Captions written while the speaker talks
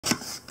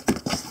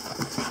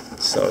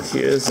So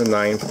here's the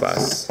 9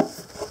 Plus.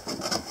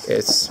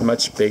 It's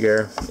much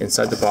bigger.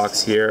 Inside the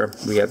box here,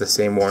 we have the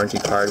same warranty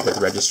card with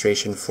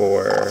registration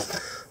for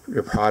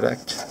your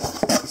product.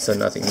 So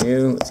nothing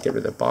new. Let's get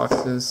rid of the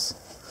boxes.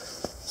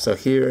 So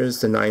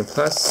here's the 9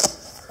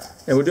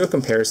 Plus, and we'll do a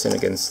comparison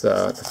against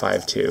the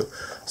 5.2.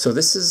 So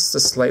this is the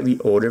slightly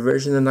older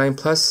version of the 9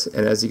 Plus,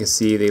 and as you can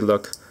see, they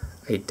look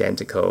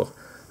identical.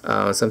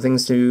 Some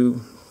things to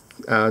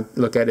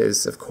look at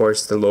is, of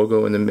course, the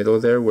logo in the middle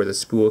there where the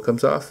spool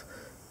comes off.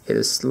 It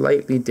is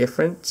slightly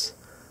different.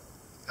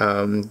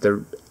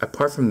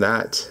 Apart from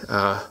that,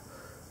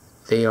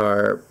 they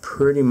are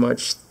pretty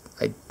much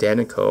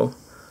identical,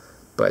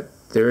 but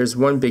there is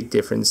one big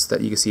difference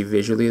that you can see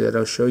visually that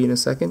I'll show you in a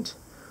second.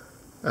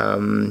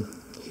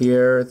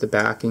 Here, the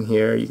backing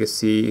here, you can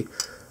see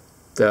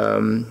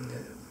the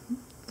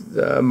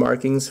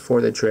markings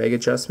for the drag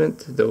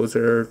adjustment. Those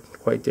are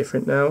quite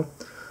different now.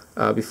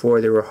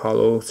 Before they were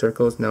hollow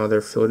circles, now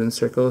they're filled in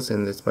circles,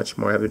 and it's much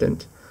more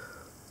evident.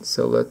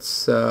 So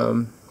let's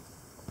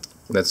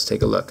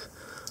take a look.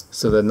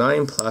 So the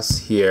 9 Plus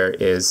here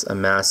is a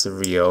massive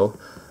reel.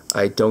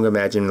 I don't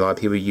imagine a lot of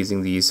people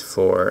using these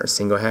for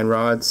single hand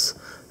rods.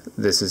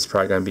 This is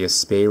probably going to be a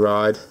spey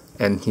rod.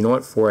 And you know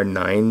what, for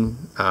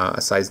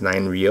a size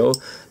 9 reel,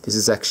 this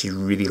is actually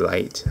really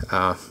light.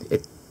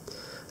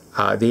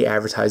 They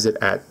advertise it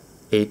at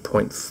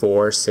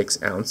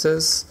 8.46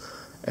 ounces,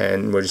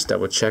 and we'll just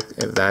double check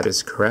if that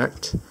is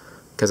correct,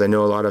 because I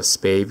know a lot of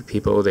spey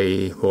people,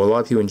 a lot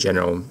of people in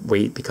general,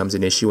 weight becomes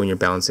an issue when you're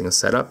balancing a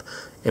setup,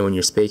 and when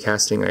you're spey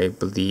casting, I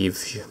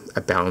believe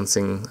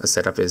balancing a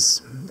setup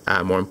is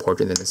more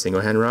important than a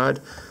single hand rod.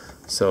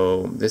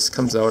 So this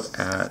comes out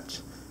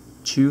at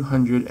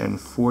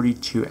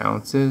 242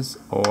 ounces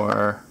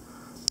or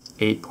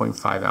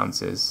 8.5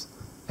 ounces,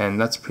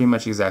 and that's pretty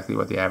much exactly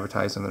what they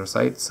advertise on their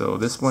site. So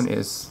this one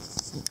is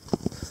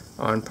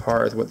on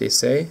par with what they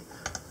say.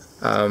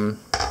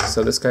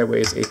 So this guy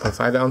weighs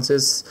 8.5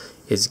 ounces.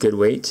 It's good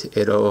weight.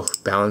 It'll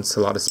balance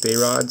a lot of spey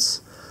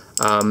rods.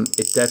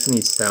 It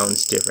definitely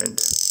sounds different,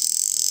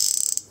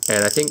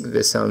 and I think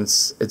this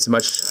sounds, it's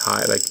much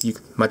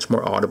much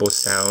more audible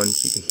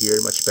sound. You can hear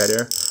it much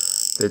better.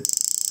 The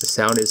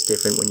sound is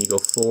different when you go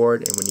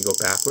forward and when you go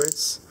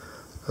backwards.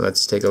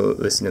 Let's take a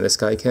listen to this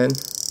guy, Ken.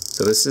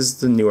 So this is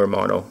the newer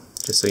model,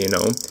 just so you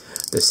know.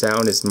 The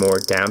sound is more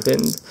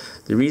dampened.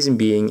 The reason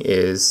being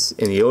is,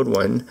 in the old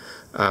one,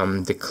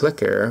 the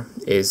clicker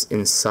is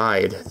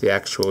inside the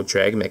actual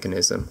drag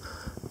mechanism.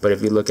 But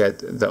if you look at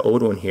the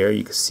old one here,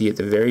 you can see at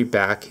the very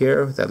back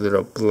here, that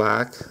little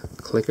black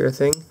clicker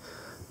thing.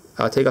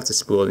 I'll take off the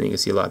spool and you can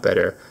see a lot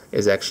better.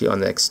 Is actually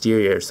on the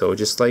exterior. So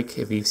just like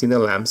if you've seen the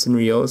Lamson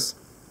reels,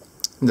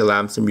 the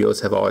Lamson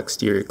reels have all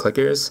exterior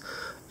clickers,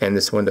 and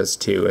this one does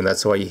too, and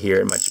that's why you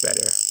hear it much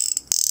better.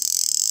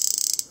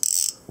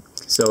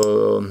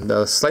 So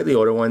the slightly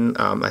older one,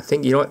 I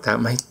think, you know what,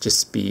 that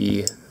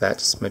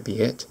just might be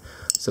it.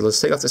 So let's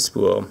take off the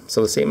spool.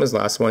 So the same as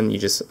last one, you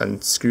just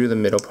unscrew the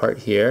middle part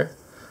here.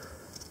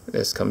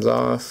 This comes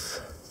off.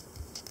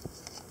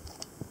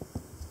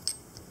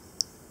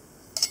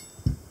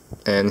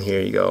 And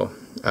here you go.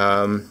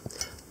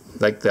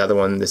 Like the other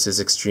one, this is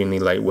extremely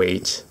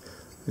lightweight,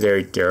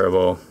 very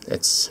durable.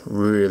 It's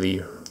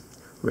really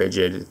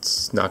rigid.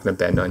 It's not going to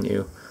bend on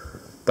you.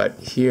 But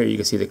here you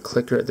can see the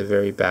clicker at the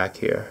very back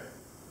here,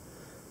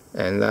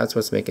 and that's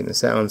what's making the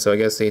sound. So I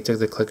guess they took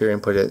the clicker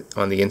and put it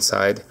on the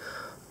inside,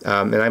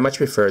 and I much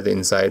prefer the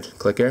inside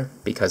clicker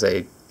because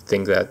I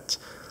think that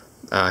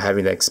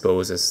having that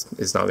exposed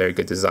is not very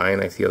good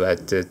design. I feel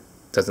that it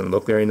doesn't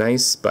look very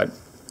nice, but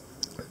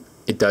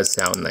it does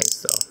sound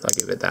nice, though. I'll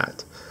give it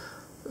that.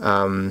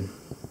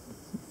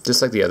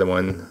 Just like the other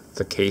one,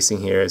 the casing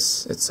here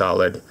it's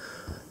solid,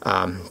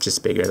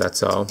 just bigger,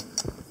 that's all.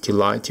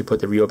 To put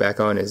the reel back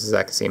on is the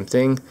exact same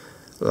thing.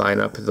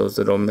 Line up those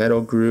little metal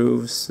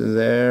grooves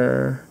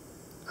there,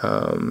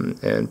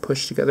 and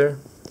push together,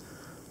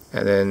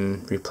 and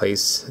then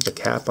replace the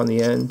cap on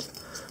the end.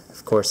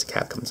 Of course the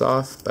cap comes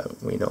off,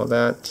 but we know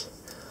that.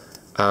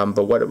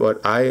 But what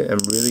I am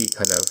really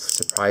kind of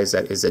surprised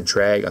at is the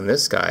drag on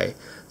this guy.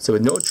 So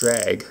with no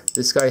drag,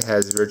 this guy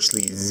has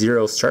virtually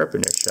zero sharp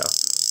inertia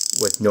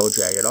with no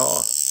drag at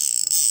all.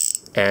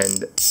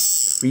 And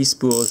free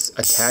spool's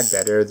a tad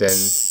better than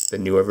the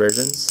newer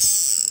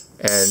versions.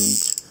 And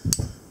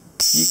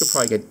you could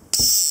probably get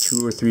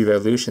 2 or 3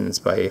 revolutions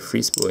by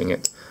free spooling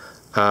it.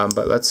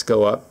 But let's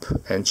go up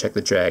and check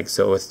the drag.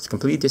 So with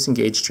completely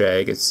disengaged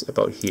drag, it's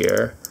about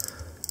here.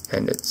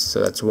 And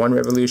so that's 1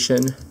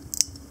 revolution.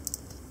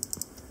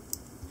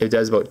 It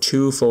does about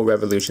 2 full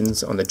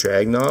revolutions on the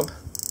drag knob.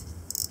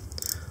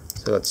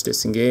 So let's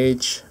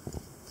disengage.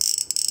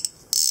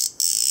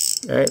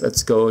 Alright,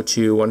 let's go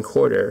to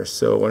 1/4.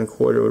 So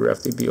 1/4 would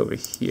roughly be over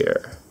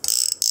here.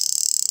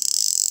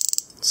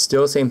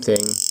 Still same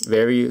thing,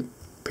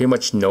 pretty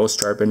much no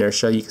sharp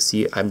inertia. You can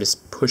see I'm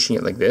just pushing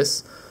it like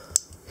this.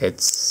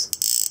 It's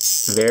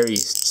very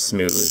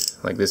smooth.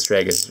 Like, this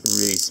drag is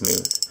really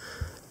smooth.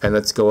 And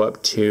let's go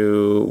up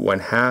to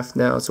 1/2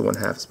 now. So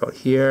 1/2 is about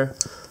here.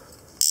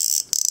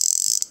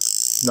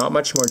 not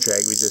much more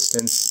drag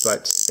resistance,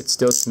 but it's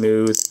still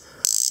smooth.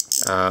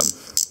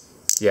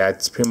 Yeah,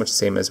 it's pretty much the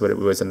same as what it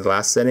was in the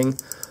last setting.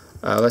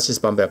 Let's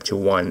just bump it up to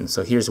 1.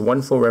 So here's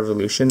 1 full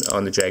revolution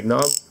on the drag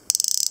knob,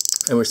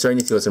 and we're starting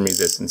to feel some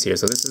resistance here.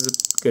 So this is a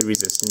good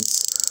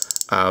resistance.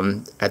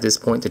 At this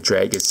point, the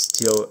drag is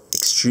still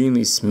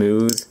extremely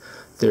smooth.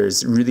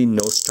 There's really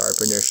no sharp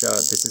inertia.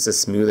 This is as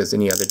smooth as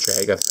any other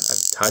drag I've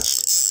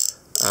touched.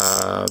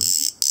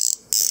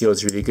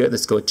 Feels really good.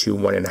 Let's go to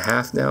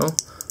 1.5 now.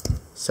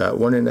 So at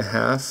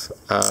 1.5,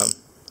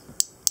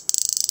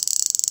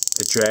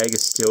 the drag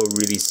is still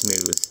really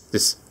smooth.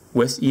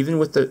 Even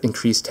with the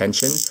increased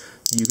tension,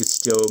 you could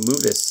still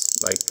move this.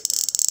 Like,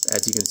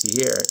 as you can see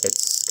here,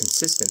 it's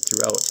consistent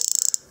throughout.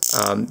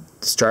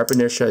 The sharp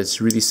inertia is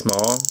really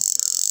small,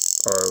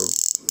 or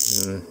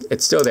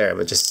it's still there,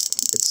 but it's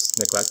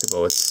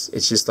neglectable.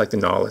 It's just like the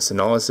Nautilus. The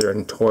Nautilus are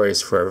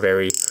notorious for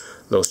very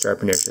low sharp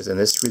inertias, and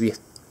this really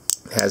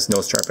has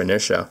no sharp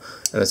inertia.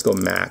 And let's go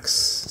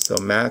max. So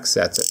max,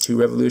 that's at 2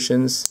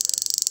 revolutions.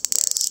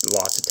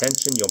 Lots of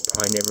tension. You'll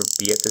probably never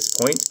be at this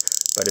point,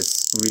 but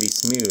it's really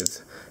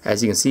smooth.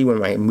 As you can see,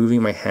 when I'm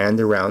moving my hand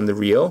around the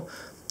reel,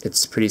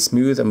 it's pretty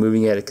smooth. I'm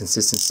moving at a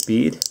consistent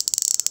speed.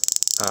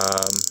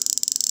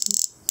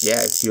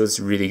 Yeah, it feels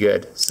really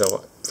good.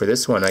 So for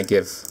this one, I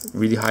give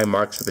really high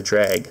marks for the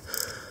drag.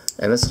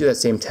 And let's do that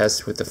same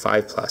test with the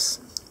 5 Plus.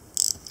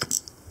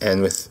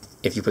 And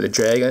if you put the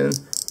drag in,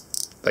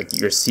 like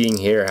you're seeing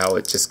here how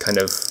it just kind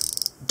of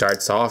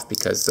darts off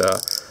because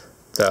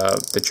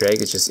the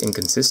drag is just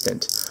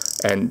inconsistent.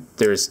 And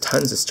there's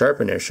tons of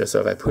sharp inertia. So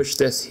if I push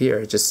this here,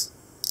 it just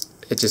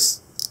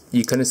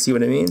you kind of see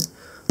what I mean.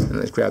 And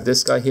let's grab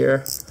this guy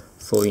here,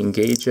 fully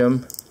engage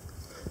him,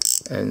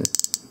 and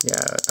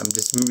yeah, I'm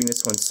just moving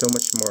this one so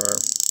much more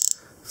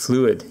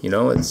fluid. You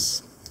know,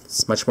 it's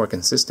much more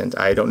consistent.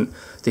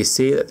 They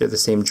say that they're the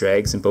same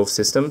drags in both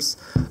systems,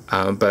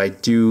 but I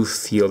do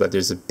feel that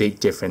there's a big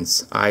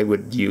difference. I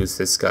would use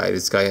this guy.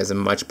 This guy has a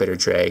much better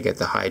drag at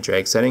the high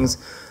drag settings.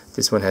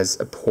 This one has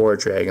a poor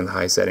drag in the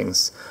high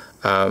settings.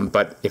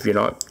 But if you're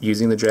not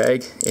using the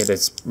drag,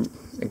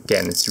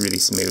 again, it's really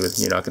smooth.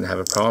 You're not going to have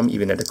a problem.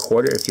 Even at a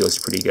quarter, it feels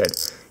pretty good.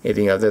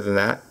 Anything other than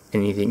that,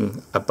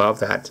 anything above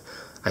that,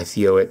 I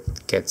feel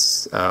it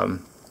gets,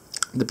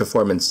 the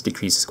performance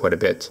decreases quite a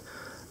bit.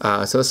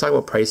 So let's talk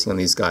about pricing on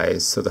these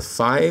guys. So the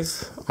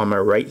 5 on my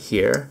right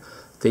here,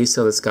 they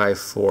sell this guy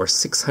for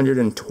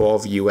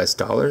 $612 US.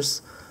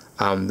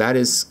 That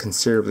is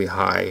considerably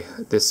high.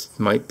 This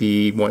might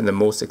be one of the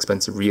most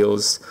expensive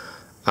reels,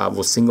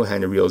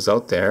 single-handed reels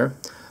out there.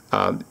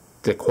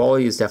 The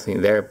quality is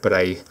definitely there, but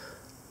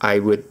I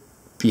would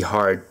be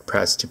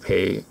hard-pressed to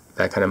pay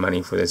that kind of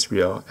money for this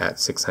reel at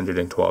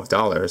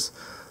 $612.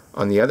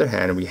 On the other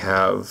hand, we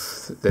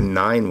have the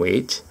 9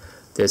 weight.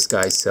 This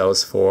guy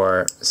sells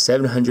for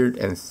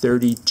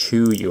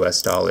 $732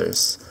 US.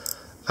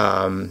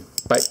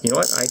 But you know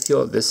what? I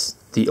feel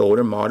the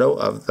older model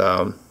of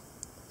the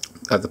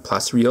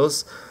Plus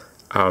reels,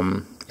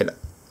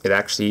 it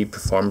actually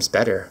performs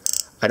better.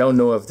 I don't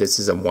know if this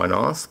is a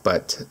one-off,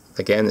 but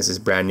again, this is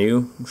brand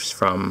new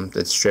from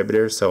the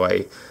distributor, so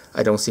I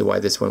don't see why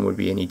this one would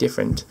be any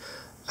different.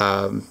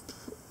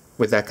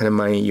 With that kind of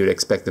money, you'd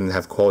expect them to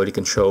have quality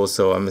control,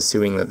 so I'm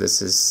assuming that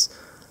this is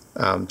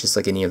just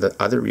like any of the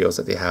other reels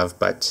that they have,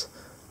 but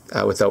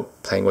without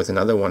playing with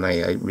another one,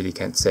 I really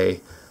can't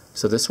say.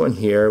 So this one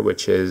here,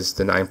 which is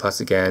the 9 Plus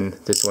again,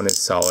 this one is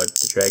solid.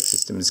 The drag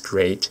system is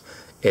great.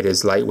 It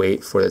is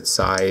lightweight for its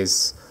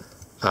size.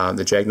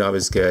 The drag knob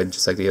is good,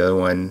 just like the other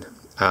one.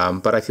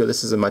 But I feel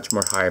this is a much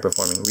more higher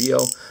performing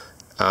reel.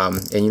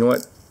 And you know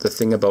what? The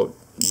thing about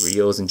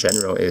reels in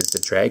general is the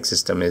drag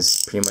system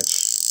is pretty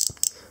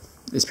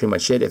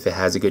much it. If it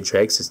has a good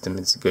drag system,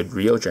 it's a good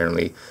reel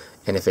generally.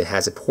 And if it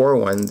has a poor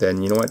one,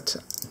 then you know what?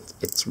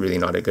 It's really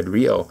not a good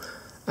reel.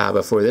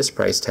 But for this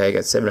price tag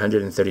at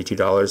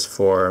 $732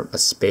 for a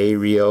Spey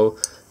reel,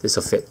 this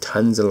will fit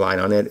tons of line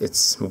on it.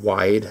 It's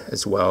wide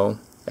as well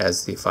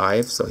as the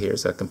 5. So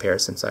here's a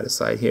comparison side to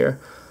side here.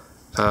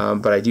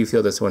 But I do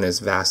feel this one is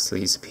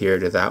vastly superior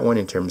to that one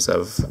in terms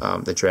of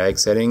the drag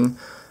setting.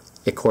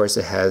 Of course,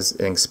 it has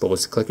an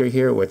exposed clicker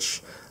here,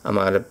 which I'm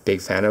not a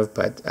big fan of,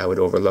 but I would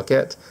overlook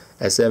it.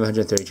 At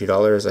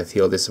 $732, I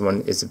feel this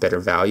one is a better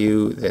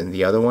value than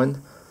the other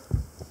one.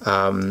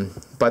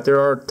 But there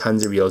are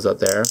tons of reels out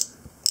there.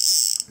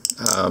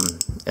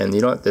 And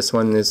you know what? This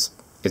one it's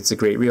a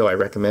great reel. I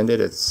recommend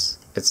it. It's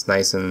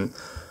nice and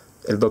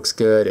it looks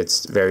good.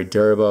 It's very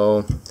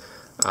durable.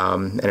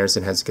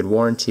 Einarsson has a good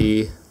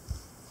warranty.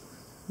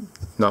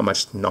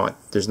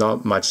 There's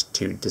not much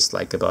to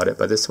dislike about it,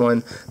 but this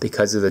one,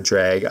 because of the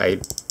drag, I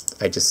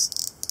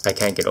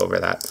can't get over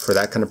that. For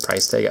that kind of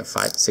price tag at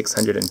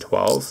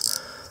 $612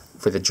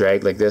 for the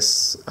drag like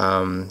this,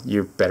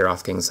 you're better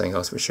off getting something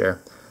else for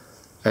sure.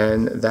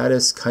 And that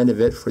is kind of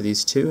it for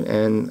these two,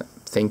 and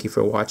thank you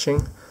for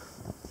watching.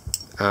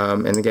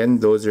 And again,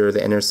 those are the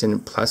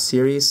Einarsson Plus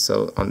series.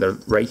 So on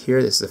the right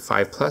here, this is a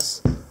 5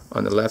 Plus.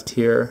 On the left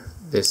here,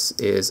 this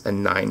is a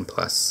 9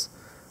 Plus.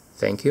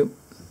 Thank you.